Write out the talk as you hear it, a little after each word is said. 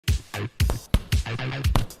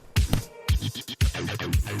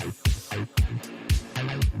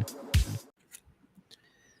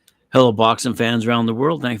Hello, boxing fans around the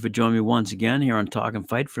world. Thank you for joining me once again here on Talk and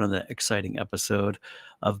Fight for another exciting episode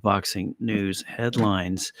of Boxing News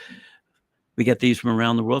Headlines. We get these from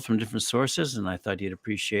around the world from different sources, and I thought you'd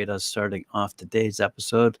appreciate us starting off today's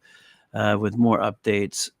episode with more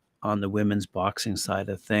updates on the women's boxing side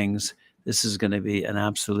of things. This is going to be an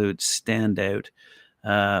absolute standout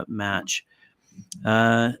match.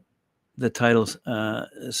 The titles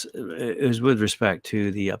is with respect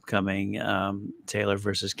to the upcoming Taylor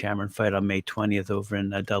versus Cameron fight on May 20th over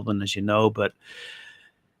in Dublin, as you know. But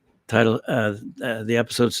the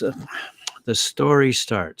episode's the story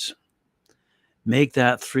starts. Make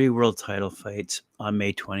that 3 world title fights on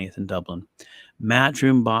May 20th in Dublin.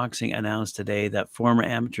 Matchroom Boxing announced today that former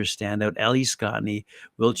amateur standout Ellie Scottney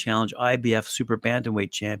will challenge IBF Super Bantamweight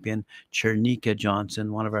champion Chernika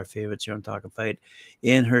Johnson, one of our favorites here on Talk and Fight,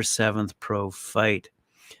 in her 7th pro fight.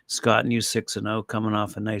 Scottney is 6-0, coming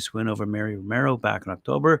off a nice win over Mary Romero back in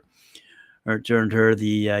October. Earned her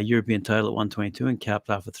the European title at 122 and capped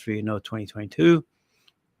off a 3-0 2022.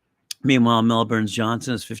 Meanwhile, Melbourne's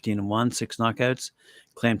Johnson is 15-1, 6 knockouts,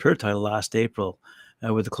 claimed her title last April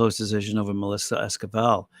with a close decision over Melissa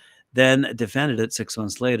Escobar, then defended it 6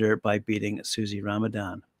 months later by beating Susie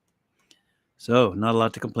Ramadan. So, not a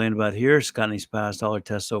lot to complain about here. Scottney's passed all her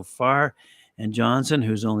tests so far, and Johnson,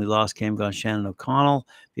 whose only loss came against Shannon O'Connell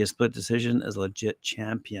via split decision, is a legit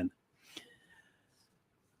champion.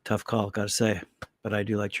 Tough call, gotta say, but I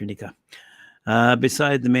do like Chernika.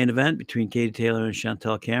 Beside the main event between Katie Taylor and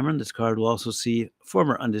Chantel Cameron, this card will also see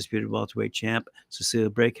former undisputed welterweight champ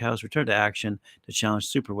Cecilia Brakehouse return to action to challenge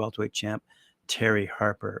super welterweight champ Terry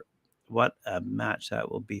Harper. What a match that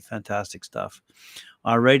will be. Fantastic stuff.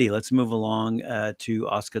 Alrighty, let's move along to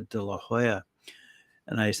Oscar De La Hoya.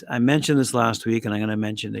 And I mentioned this last week, and I'm going to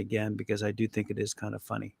mention it again because I do think it is kind of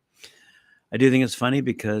funny. I do think it's funny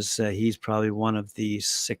because he's probably one of the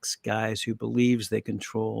 6 guys who believes they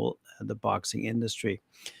control the boxing industry.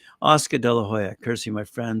 Oscar De La Hoya, courtesy of my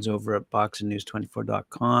friends over at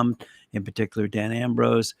boxingnews24.com, in particular Dan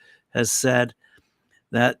Ambrose, has said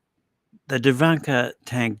that the Dervanka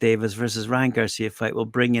Tank Davis versus Ryan Garcia fight will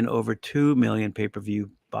bring in over 2 million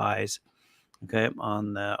pay-per-view buys. Okay,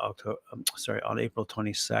 on April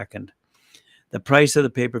 22nd. The price of the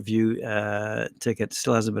pay-per-view ticket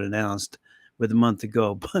still hasn't been announced with a month to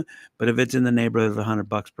go, but if it's in the neighborhood of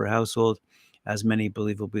 $100 per household, as many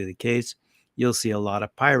believe will be the case, you'll see a lot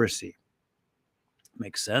of piracy.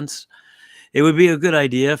 Makes sense. It would be a good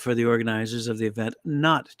idea for the organizers of the event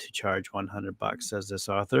not to charge $100, says this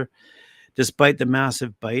author. Despite the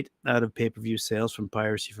massive bite out of pay-per-view sales from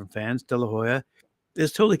piracy from fans, De La Hoya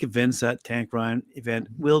is totally convinced that Tank Ryan event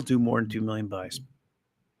will do more than 2 million buys.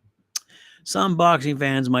 Some boxing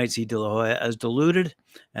fans might see De La Hoya as deluded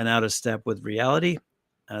and out of step with reality,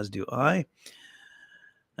 as do I,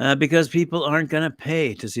 because people aren't going to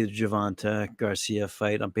pay to see the Gervonta Garcia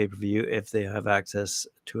fight on pay-per-view if they have access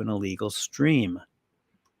to an illegal stream.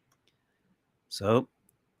 So,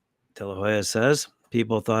 De La Hoya says,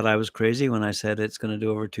 people thought I was crazy when I said it's going to do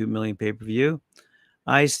over 2 million pay-per-view.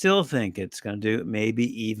 I still think it's going to do maybe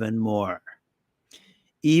even more.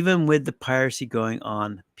 Even with the piracy going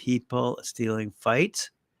on, people stealing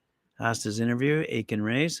fights, asked his interviewer, Aiken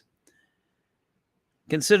Reyes.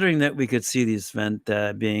 Considering that we could see this event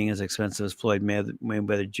being as expensive as Floyd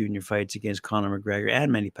Mayweather Jr. fights against Conor McGregor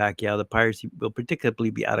and Manny Pacquiao, the piracy will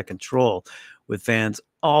particularly be out of control, with fans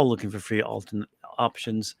all looking for free alternate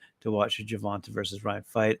options to watch the Gervonta versus Ryan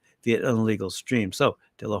fight via an illegal stream. So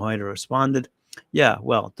De La Hoya responded, yeah,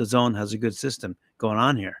 well, DAZN has a good system going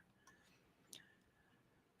on here.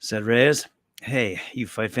 Said Reyes, hey, you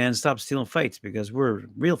fight fans, stop stealing fights because we're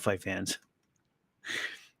real fight fans.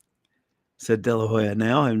 Said De La Hoya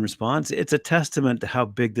now in response, it's a testament to how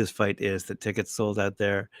big this fight is that tickets sold out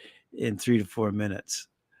there in 3 to 4 minutes.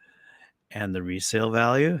 And the resale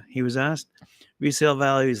value, he was asked. Resale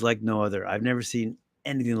value is like no other. I've never seen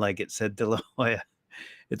anything like it, said De La Hoya.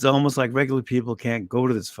 It's almost like regular people can't go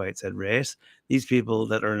to this fight, said Reyes. These people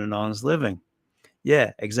that earn an honest living.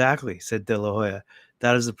 Yeah, exactly, said De La Hoya.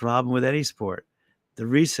 That is the problem with any sport. The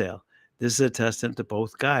resale. This is a testament to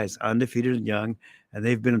both guys, undefeated and young, and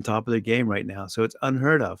they've been on top of their game right now. So it's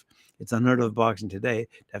unheard of. It's unheard of boxing today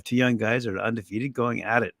to have 2 young guys that are undefeated going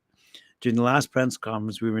at it. During the last press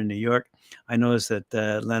conference we were in New York, I noticed that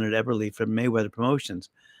Leonard Eberle from Mayweather Promotions,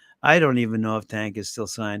 I don't even know if Tank is still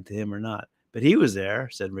signed to him or not, but he was there,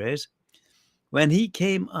 said Reyes. When he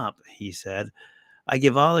came up, he said, I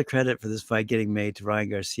give all the credit for this fight getting made to Ryan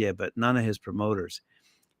Garcia, but none of his promoters.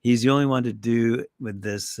 He's the only one to do with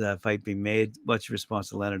this fight being made. What's your response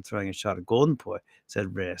to Leonard throwing a shot at Golden Boy?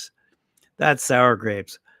 Said Reyes. That's sour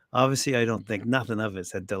grapes. Obviously, I don't think nothing of it,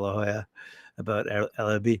 said De La Hoya about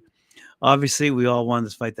LLB. Obviously, we all want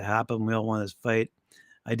this fight to happen. We all want this fight.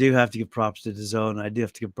 I do have to give props to DAZN. I do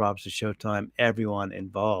have to give props to Showtime, everyone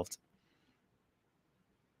involved.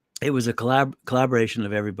 It was a collaboration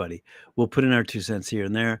of everybody. We'll put in our 2 cents here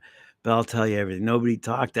and there, but I'll tell you everything. Nobody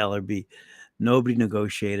talked to LRB. Nobody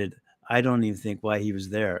negotiated. I don't even think why he was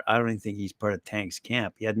there. I don't even think he's part of Tank's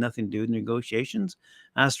camp. He had nothing to do with negotiations.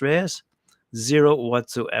 Asked Reyes. Zero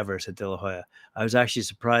whatsoever, said De La Hoya. I was actually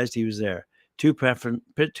surprised he was there. Two press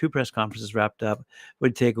conferences wrapped up.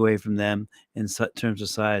 Would take away from them in terms of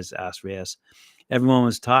size, asked Reyes. Everyone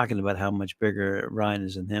was talking about how much bigger Ryan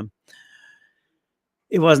is than him.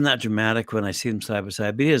 It wasn't that dramatic when I see them side by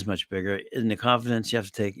side, but he is much bigger. In the confidence, you have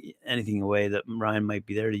to take anything away that Ryan might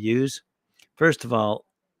be there to use. First of all,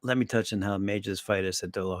 let me touch on how major this fight is,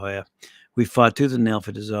 said De La Hoya. We fought tooth and nail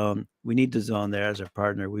for DAZN. We need DAZN there as our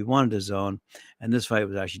partner. We wanted DAZN, and this fight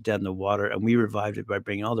was actually dead in the water, and we revived it by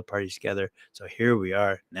bringing all the parties together. So here we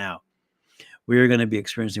are now. We are going to be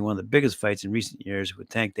experiencing one of the biggest fights in recent years with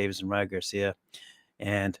Tank Davis and Ryan Garcia,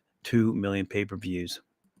 and 2 million pay-per-views.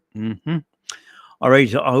 Mm-hmm. All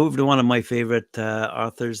right, I'll move to one of my favorite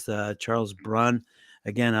authors, Charles Brunn,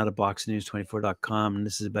 again out of boxnews24.com, and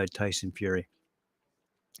this is about Tyson Fury.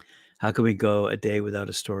 How can we go a day without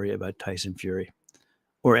a story about Tyson Fury?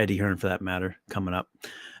 Or Eddie Hearn, for that matter, coming up.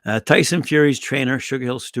 Tyson Fury's trainer, Sugar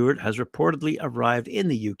Hill Stewart, has reportedly arrived in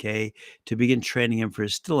the UK to begin training him for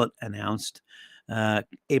his still announced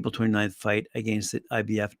April 29th fight against the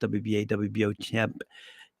IBF, WBA, WBO champ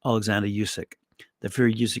Alexander Usyk. The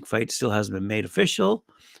Fury-Usyk fight still hasn't been made official,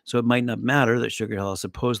 so it might not matter that Sugar Hill has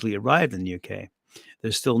supposedly arrived in the UK.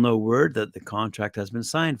 There's still no word that the contract has been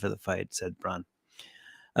signed for the fight, said Brunn.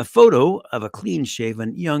 A photo of a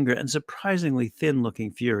clean-shaven, younger, and surprisingly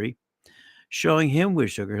thin-looking Fury showing him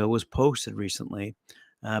with Sugar Hill was posted recently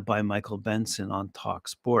by Michael Benson on Talk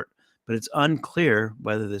Sport, but it's unclear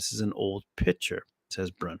whether this is an old picture,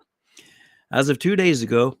 says Brunn. As of 2 days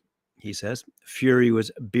ago, he says, Fury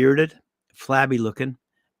was bearded, flabby-looking,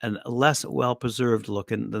 and less well-preserved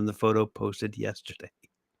looking than the photo posted yesterday.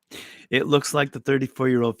 It looks like the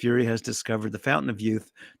 34-year-old Fury has discovered the fountain of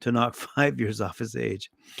youth to knock 5 years off his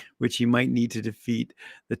age, which he might need to defeat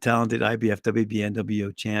the talented IBF, WBA, and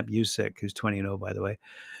WBO champ Usyk, who's 20-0, by the way,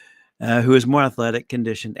 who is more athletic,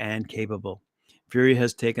 conditioned, and capable. Fury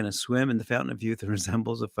has taken a swim in the fountain of youth and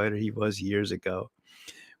resembles a fighter he was years ago.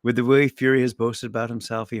 With the way Fury has boasted about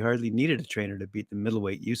himself, he hardly needed a trainer to beat the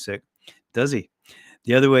middleweight Usyk, does he?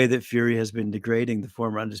 The other way that Fury has been degrading the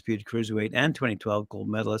former undisputed cruiserweight and 2012 gold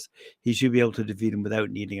medalist, he should be able to defeat him without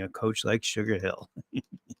needing a coach like Sugar Hill.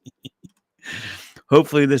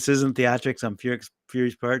 Hopefully this isn't theatrics on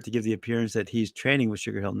Fury's part to give the appearance that he's training with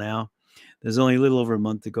Sugar Hill now. There's only a little over a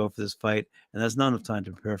month to go for this fight, and that's not enough time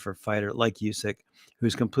to prepare for a fighter like Usyk,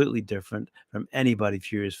 who's completely different from anybody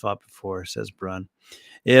Fury has fought before, says Brunn.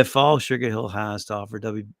 If all Sugar Hill has to offer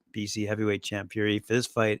WBC heavyweight champ Fury for this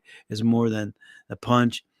fight is more than the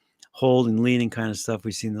punch, hold, and leaning kind of stuff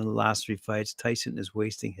we've seen in the last 3 fights, Tyson is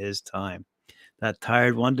wasting his time. That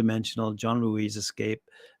tired, one-dimensional John Ruiz-esque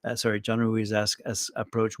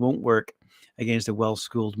approach won't work against a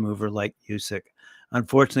well-schooled mover like Usyk.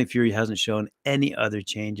 Unfortunately, Fury hasn't shown any other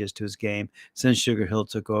changes to his game since Sugar Hill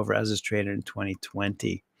took over as his trainer in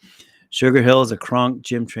 2020. Sugar Hill is a Kronk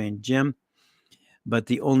gym-trained gym, but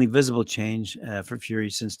the only visible change for Fury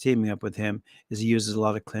since teaming up with him is he uses a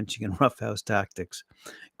lot of clinching and roughhouse tactics.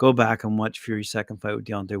 Go back and watch Fury's second fight with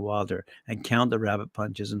Deontay Wilder and count the rabbit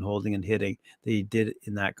punches and holding and hitting that he did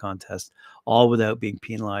in that contest, all without being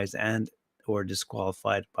penalized and or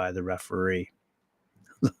disqualified by the referee.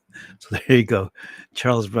 So there you go.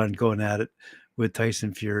 Charles Brunn going at it with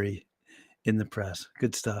Tyson Fury in the press.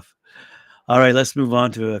 Good stuff. All right, let's move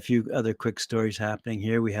on to a few other quick stories happening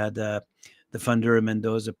here. We had the Fundura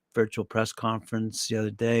Mendoza virtual press conference the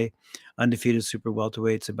other day. Undefeated super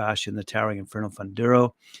welterweight Sebastian the Towering Inferno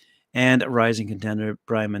Funduro and rising contender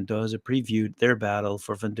Brian Mendoza previewed their battle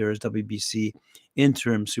for Fundura's WBC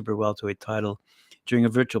interim super welterweight title during a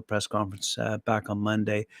virtual press conference back on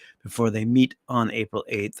Monday before they meet on April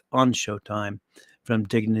 8th on Showtime from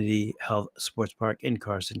Dignity Health Sports Park in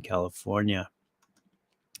Carson, California.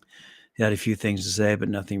 He had a few things to say, but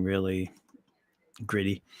nothing really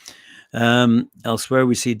gritty. Elsewhere,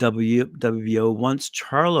 we see WBO wants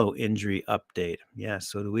Charlo injury update. Yeah,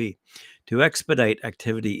 so do we. To expedite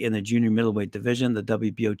activity in the junior middleweight division, the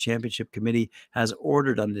WBO Championship Committee has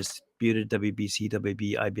ordered undisputed WBC,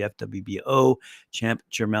 WB, IBF, WBO champ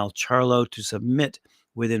Jermell Charlo to submit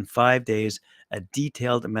within 5 days a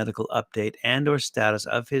detailed medical update and or status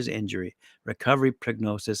of his injury, recovery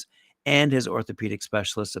prognosis, and his orthopedic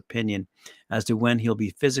specialist's opinion as to when he'll be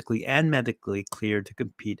physically and medically cleared to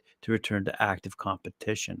compete to return to active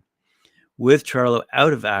competition. With Charlo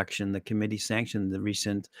out of action, the committee sanctioned the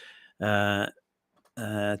recent uh,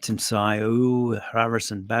 Timsai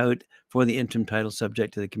Harrison bout for the interim title,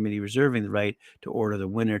 subject to the committee reserving the right to order the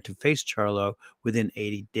winner to face Charlo within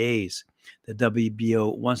 80 days. The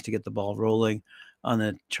WBO wants to get the ball rolling on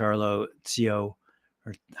the Charlo Tsio,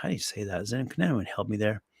 or how do you say that? Can anyone help me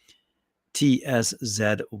there?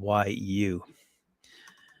 TSZYU.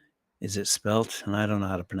 Is it spelt? And I don't know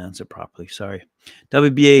how to pronounce it properly. Sorry.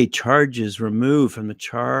 WBA charges removed from the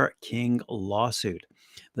Char King lawsuit.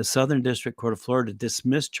 The Southern District Court of Florida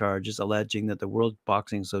dismissed charges alleging that the World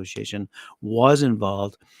Boxing Association was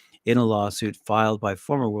involved in a lawsuit filed by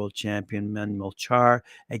former world champion Manuel Char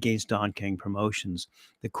against Don King Promotions.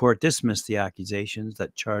 The court dismissed the accusations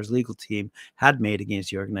that Char's legal team had made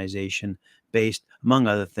against the organization based, among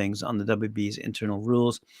other things, on the WB's internal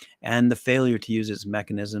rules and the failure to use its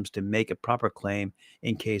mechanisms to make a proper claim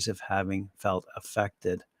in case of having felt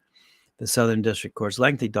affected. The Southern District Court's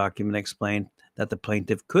lengthy document explained that the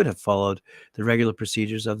plaintiff could have followed the regular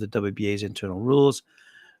procedures of the WBA's internal rules,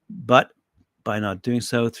 but by not doing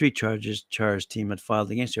so, 3 charges Char's team had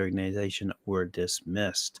filed against the organization were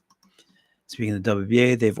dismissed. Speaking of the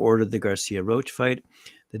WBA, they've ordered the Garcia-Roach fight.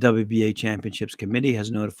 The WBA Championships Committee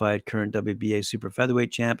has notified current WBA super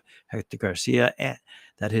featherweight champ Hector Garcia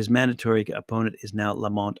that his mandatory opponent is now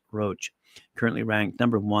Lamont Roach, currently ranked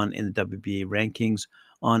number 1 in the WBA rankings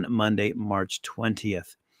on Monday, March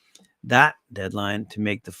 20th. That deadline to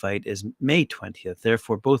make the fight is May 20th.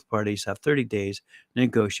 Therefore, both parties have 30 days to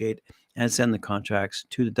negotiate and send the contracts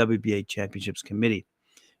to the WBA Championships Committee.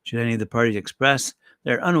 Should any of the parties express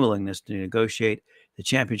their unwillingness to negotiate, the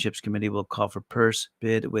Championships Committee will call for purse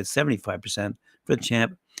bid with 75% for the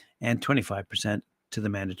champ and 25% to the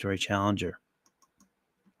mandatory challenger.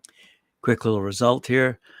 Quick little result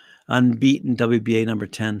here. Unbeaten WBA number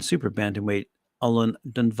 10 super bantamweight Alun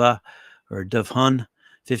Duvhan,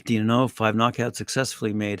 15-0, 5 knockouts,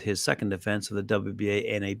 successfully made his second defense of the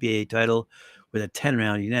WBA and ABA title with a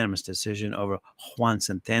 10-round unanimous decision over Juan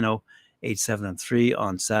Centeno, 8-7-3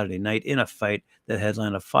 on Saturday night in a fight that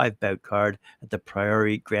headlined a 5-bout card at the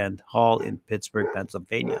Priory Grand Hall in Pittsburgh,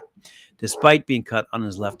 Pennsylvania. Despite being cut on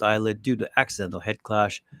his left eyelid due to accidental head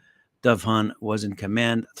clash, Duvhan was in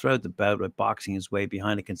command throughout the bout by boxing his way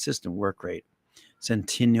behind a consistent work rate.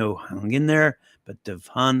 Centeno hung in there, but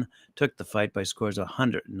Duvhan took the fight by scores of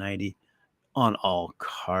 190 on all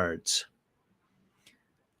cards.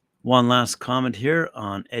 One last comment here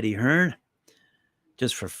on Eddie Hearn,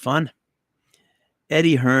 just for fun.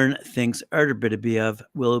 Eddie Hearn thinks Artur Beterbiev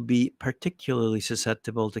will be particularly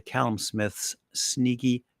susceptible to Callum Smith's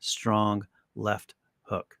sneaky, strong left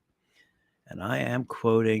hook. And I am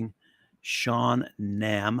quoting Sean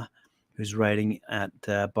Nam, who's writing at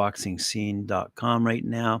boxingscene.com right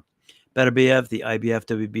now. Beterbiev, the IBF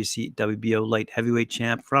WBC WBO light heavyweight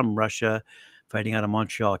champ from Russia, fighting out of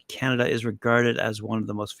Montreal, Canada, is regarded as one of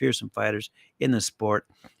the most fearsome fighters in the sport,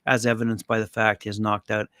 as evidenced by the fact he has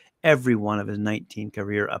knocked out every one of his 19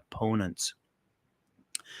 career opponents.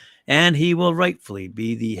 And he will rightfully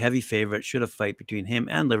be the heavy favorite should a fight between him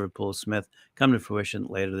and Liverpool Smith come to fruition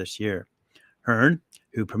later this year. Hearn,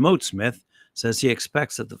 who promotes Smith, says he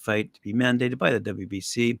expects that the fight to be mandated by the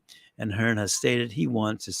WBC, and Hearn has stated he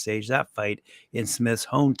wants to stage that fight in Smith's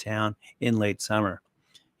hometown in late summer.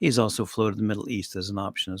 He's also floated the Middle East as an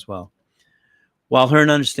option as well. While Hearn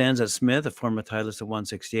understands that Smith, a former titleist at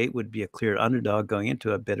 168, would be a clear underdog going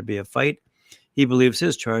into a Beterbiev fight, he believes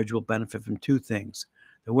his charge will benefit from 2 things: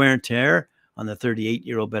 the wear and tear on the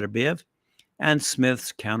 38-year-old Beterbiev and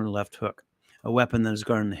Smith's counter left hook, a weapon that has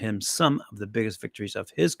garnered him some of the biggest victories of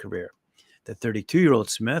his career. The 32-year-old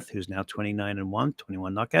Smith, who's now 29-1,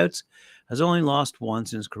 21 knockouts, has only lost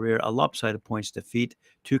once in his career, a lopsided points defeat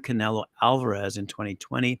to Canelo Alvarez in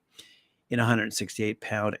 2020 in a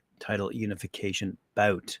 168-pound title unification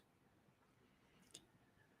bout.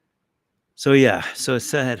 So it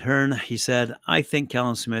said Hearn, he said, I think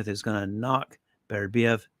Callum Smith is going to knock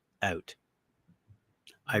Beterbiev out.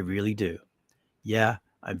 I really do. Yeah,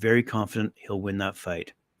 I'm very confident he'll win that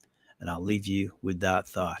fight. And I'll leave you with that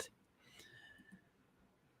thought.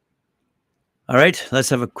 All right, let's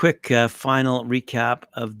have a quick final recap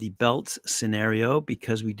of the belts scenario,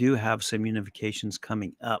 because we do have some unifications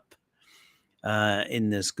coming up in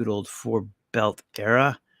this good old 4-belt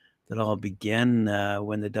era that all began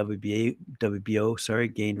when the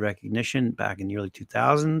WBO gained recognition back in the early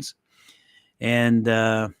 2000s. And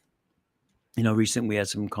Recently we had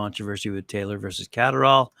some controversy with Taylor versus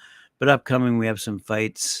Catterall, but upcoming we have some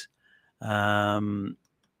fights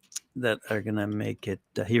that are going to make it.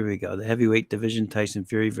 Here we go. The heavyweight division, Tyson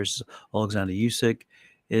Fury versus Alexander Usyk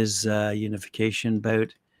is unification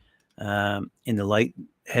bout. In the light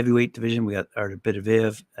heavyweight division, we got Artur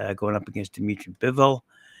Beterbiev going up against Dmitry Bivol.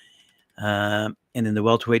 And in the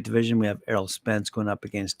welterweight division, we have Errol Spence going up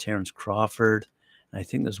against Terence Crawford. And I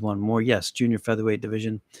think there's one more. Yes, junior featherweight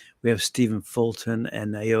division. We have Stephen Fulton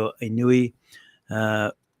and Naoya Inoue.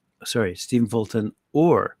 Stephen Fulton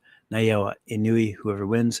or Naoya Inoue, whoever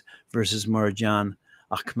wins, versus Marjan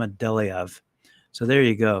Akhmadaliev. So there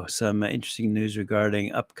you go. Some interesting news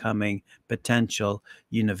regarding upcoming potential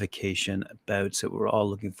unification bouts that we're all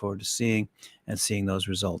looking forward to seeing and seeing those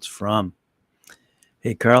results from.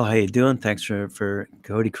 Hey, Carl, how you doing? Thanks for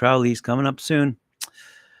Cody Crowley. He's coming up soon.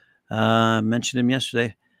 Mentioned him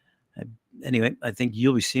yesterday. Anyway, I think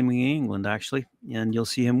you'll be seeing him in England, actually, and you'll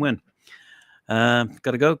see him win. Got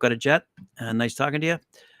to go. Got a jet. Nice talking to you.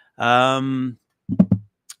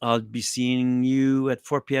 I'll be seeing you at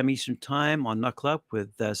 4 p.m. Eastern Time on Knuckle Up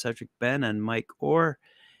with Cedric Ben and Mike Orr.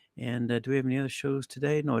 And do we have any other shows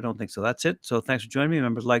today? No, I don't think so. That's it. So thanks for joining me.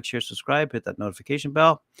 Remember to like, share, subscribe, hit that notification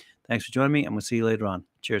bell. Thanks for joining me, and we'll see you later on.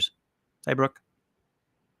 Cheers. Hi, Brooke.